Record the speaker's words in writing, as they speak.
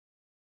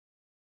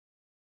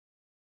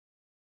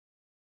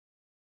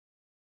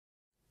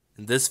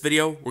In this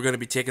video, we're going to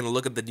be taking a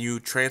look at the new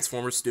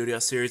Transformers Studio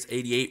Series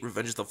 88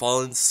 Revenge of the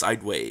Fallen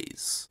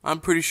Sideways. I'm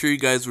pretty sure you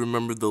guys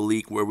remember the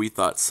leak where we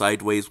thought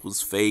Sideways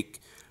was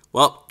fake.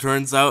 Well,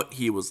 turns out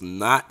he was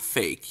not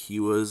fake. He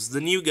was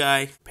the new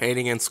guy.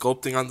 Painting and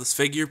sculpting on this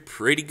figure,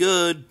 pretty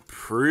good.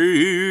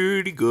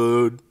 Pretty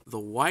good. The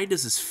why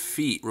does his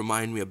feet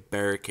remind me of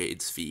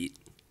Barricade's feet?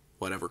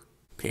 Whatever.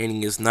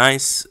 Painting is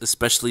nice,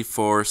 especially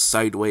for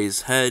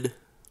Sideways' head,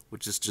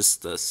 which is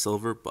just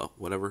silver, but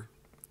whatever.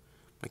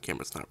 My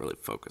camera's not really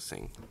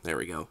focusing. There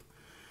we go.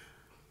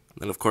 And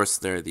then, of course,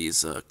 there are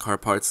these car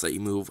parts that you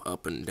move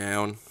up and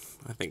down.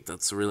 I think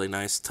that's a really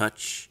nice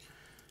touch.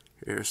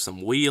 Here's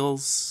some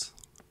wheels.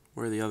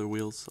 Where are the other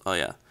wheels? Oh,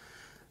 yeah.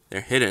 They're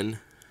hidden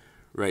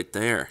right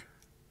there.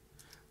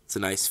 It's a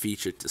nice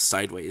feature to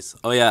Sideways.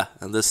 Oh, yeah.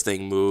 And this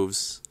thing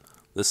moves.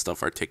 This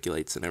stuff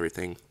articulates and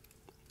everything.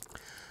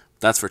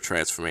 That's for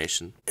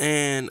transformation.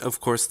 And, of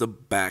course, the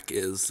back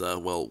is,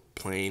 well,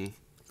 plain,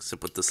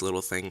 except with this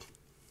little thing.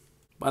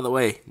 By the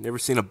way, never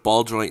seen a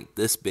ball joint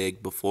this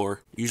big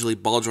before. Usually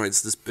ball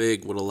joints this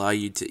big would allow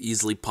you to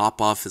easily pop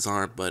off his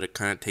arm, but it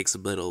kind of takes a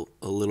little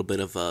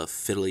bit of a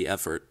fiddly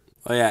effort.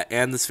 Oh yeah,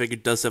 and this figure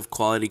does have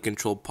quality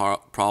control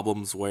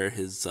problems where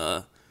his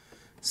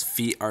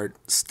feet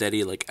aren't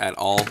steady like at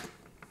all.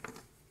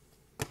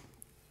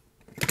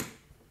 You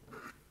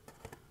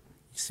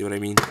see what I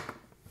mean?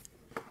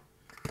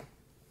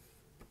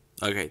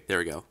 Okay, there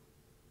we go.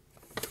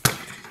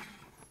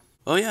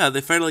 Oh yeah,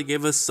 they finally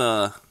gave us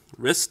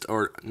wrist,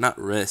 or not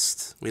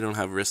wrist. We don't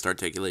have wrist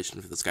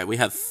articulation for this guy. We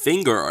have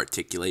finger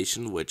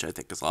articulation, which I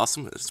think is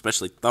awesome,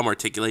 especially thumb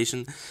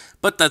articulation.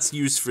 But that's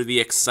used for the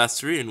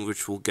accessory, and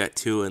which we'll get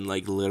to in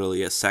like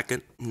literally a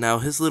second. Now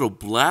his little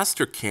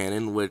blaster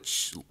cannon,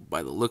 which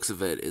by the looks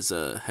of it is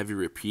a heavy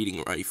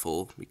repeating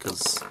rifle,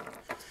 because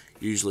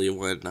usually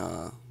when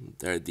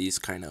there are these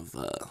kind of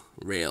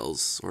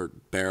rails or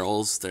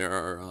barrels, there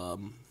are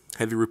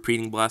heavy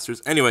repeating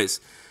blasters. Anyways,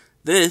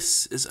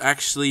 this is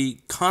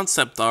actually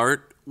concept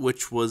art,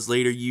 which was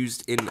later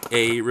used in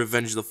a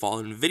Revenge of the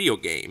Fallen video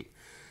game.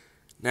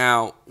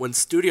 Now, when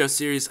Studio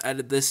Series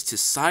added this to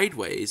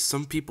Sideways,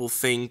 some people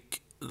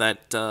think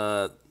that,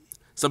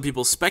 some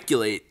people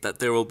speculate that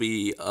there will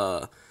be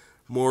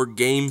more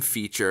game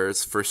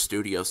features for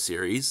Studio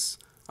Series.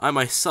 I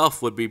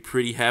myself would be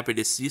pretty happy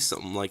to see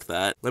something like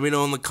that. Let me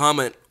know in the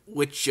comment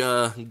which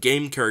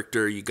game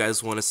character you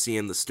guys want to see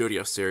in the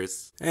Studio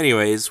Series.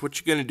 Anyways, what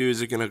you're going to do is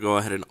you're going to go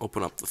ahead and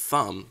open up the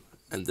thumb.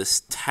 And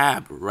this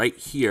tab right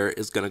here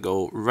is going to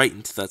go right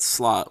into that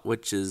slot,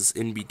 which is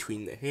in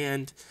between the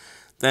hand.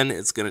 Then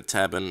it's going to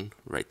tab in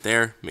right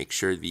there. Make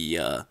sure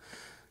the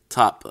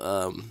top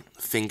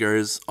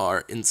fingers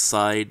are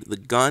inside the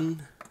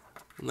gun.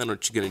 And then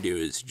what you're going to do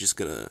is you're just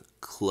going to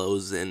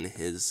close in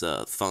his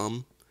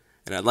thumb.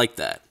 And I like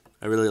that.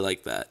 I really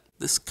like that.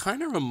 This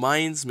kind of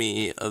reminds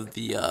me of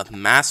the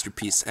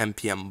Masterpiece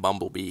MPM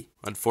Bumblebee.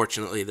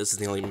 Unfortunately, this is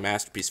the only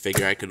Masterpiece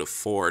figure I could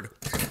afford.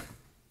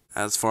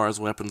 As far as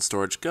weapon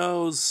storage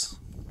goes,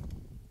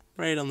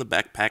 right on the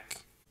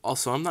backpack.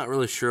 Also, I'm not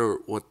really sure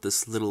what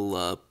this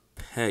little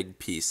peg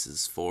piece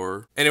is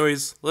for.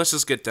 Anyways, let's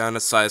just get down to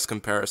size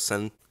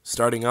comparison.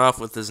 Starting off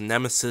with his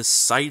nemesis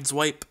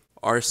Sideswipe,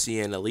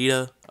 Arcee and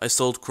Alita. I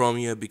sold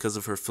Chromia because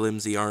of her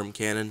flimsy arm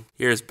cannon.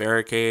 Here's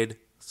Barricade,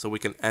 so we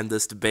can end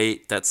this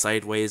debate that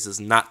Sideways is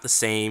not the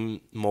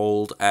same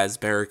mold as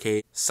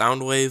Barricade.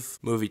 Soundwave,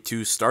 Movie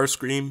 2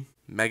 Starscream,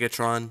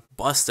 Megatron,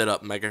 busted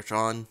up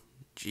Megatron.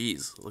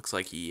 Jeez, looks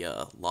like he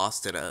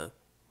lost in a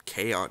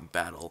K-On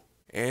battle.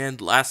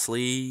 And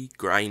lastly,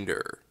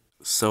 Grinder.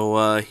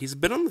 So, he's a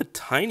bit on the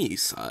tiny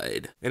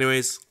side.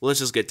 Anyways, let's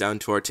just get down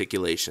to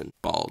articulation.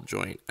 Ball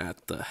joint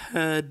at the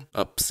head,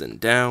 ups and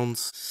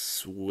downs,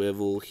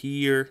 swivel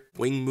here,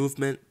 wing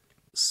movement.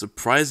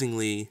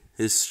 Surprisingly,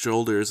 his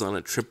shoulder is on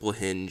a triple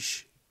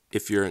hinge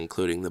if you're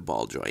including the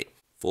ball joint.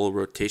 Full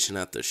rotation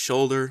at the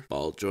shoulder,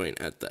 ball joint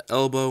at the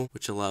elbow,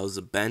 which allows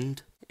a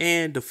bend.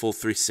 And a full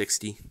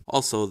 360.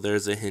 Also,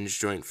 there's a hinge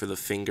joint for the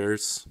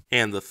fingers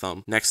and the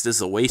thumb. Next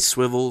is a waist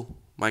swivel.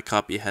 My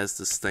copy has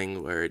this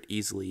thing where it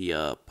easily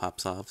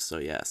pops off. So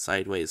yeah,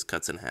 Sideways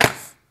cuts in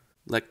half.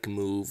 Leg can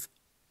move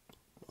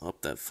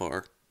up that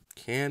far.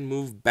 Can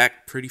move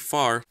back pretty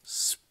far.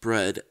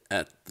 Spread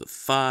at the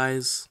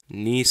thighs.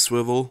 Knee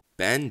swivel.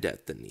 Bend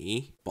at the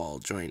knee. Ball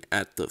joint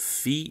at the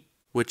feet,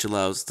 which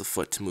allows the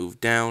foot to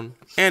move down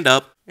and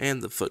up,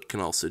 and the foot can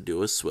also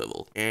do a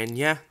swivel. And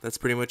yeah, that's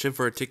pretty much it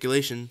for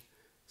articulation.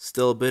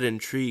 Still a bit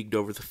intrigued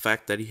over the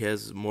fact that he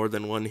has more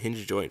than one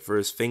hinge joint for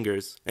his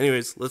fingers.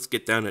 Anyways, let's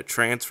get down to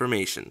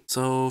transformation.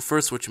 So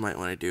first what you might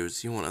want to do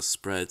is you want to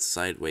spread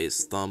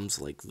Sideways thumbs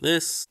like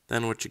this.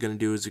 Then what you're going to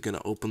do is you're going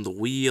to open the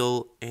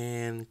wheel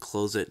and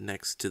close it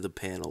next to the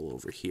panel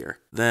over here.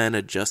 Then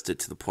adjust it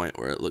to the point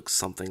where it looks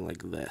something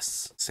like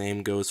this.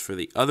 Same goes for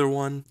the other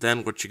one.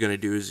 Then what you're going to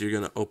do is you're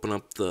going to open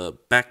up the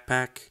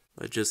backpack,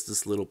 just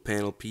this little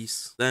panel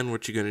piece. Then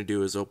what you're going to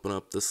do is open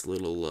up this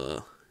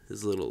little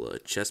his little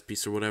chest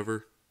piece or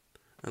whatever,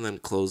 and then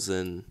close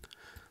in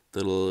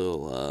the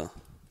little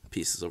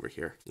pieces over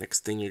here.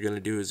 Next thing you're going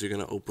to do is you're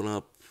going to open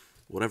up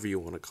whatever you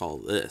want to call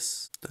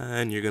this.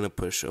 Then you're going to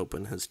push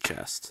open his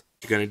chest.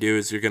 What you're going to do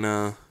is you're going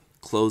to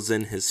close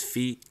in his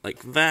feet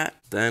like that.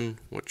 Then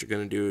what you're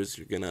going to do is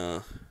you're going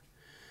to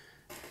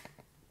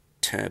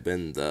tab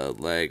in the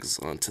legs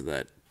onto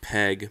that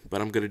peg,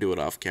 but I'm going to do it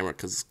off camera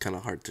because it's kind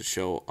of hard to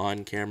show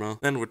on camera.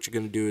 Then what you're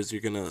going to do is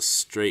you're going to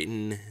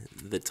straighten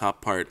the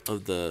top part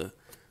of the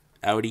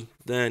Audi.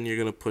 Then you're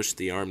going to push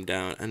the arm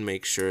down and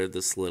make sure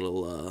this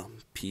little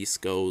piece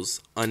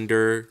goes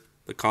under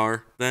the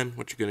car. Then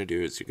what you're going to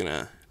do is you're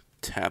going to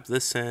tap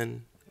this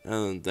in,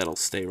 and that'll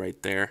stay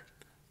right there.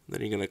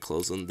 Then you're going to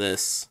close in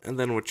this, and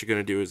then what you're going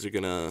to do is you're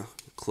going to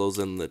close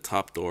in the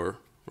top door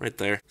right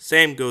there.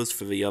 Same goes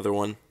for the other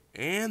one.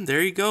 And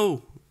there you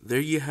go. There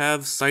you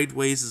have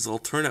Sideways'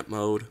 alternate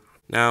mode.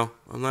 Now,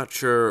 I'm not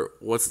sure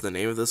what's the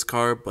name of this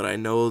car, but I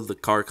know the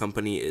car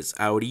company is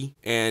Audi.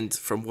 And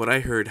from what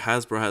I heard,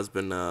 Hasbro has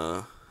been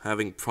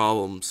having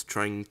problems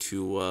trying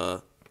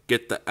to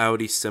get the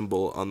Audi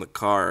symbol on the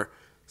car.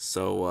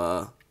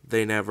 So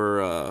they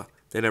never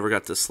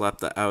got to slap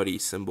the Audi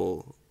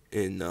symbol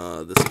in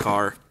this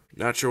car.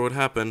 Not sure what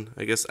happened.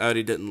 I guess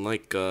Audi didn't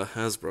like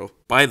Hasbro.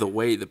 By the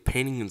way, the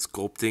painting and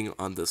sculpting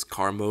on this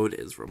car mode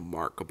is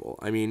remarkable.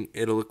 I mean,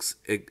 it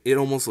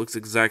almost looks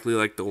exactly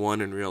like the one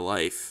in real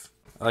life.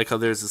 I like how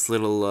there's this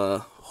little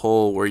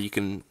hole where you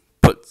can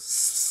put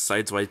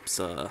Sidewipe's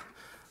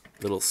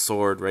little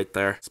sword right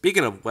there.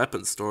 Speaking of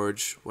weapon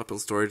storage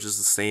is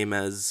the same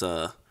as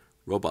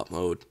robot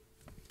mode.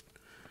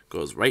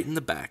 Goes right in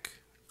the back,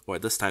 or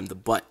this time the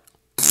butt.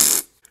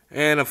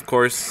 And of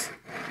course,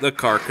 the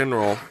car can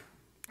roll.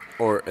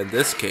 Or in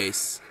this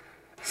case,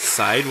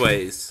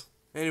 sideways.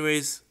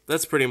 Anyways,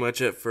 that's pretty much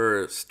it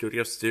for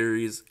Studio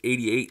Series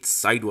 88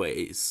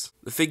 Sideways.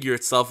 The figure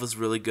itself is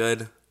really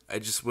good. I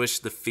just wish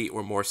the feet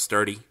were more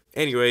sturdy.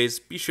 Anyways,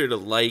 be sure to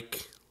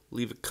like,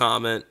 leave a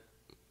comment,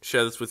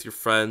 share this with your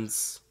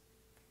friends,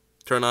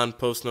 turn on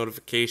post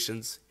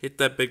notifications, hit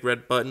that big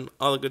red button,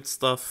 all the good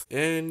stuff.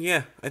 And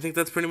yeah, I think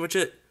that's pretty much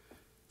it.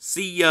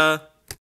 See ya!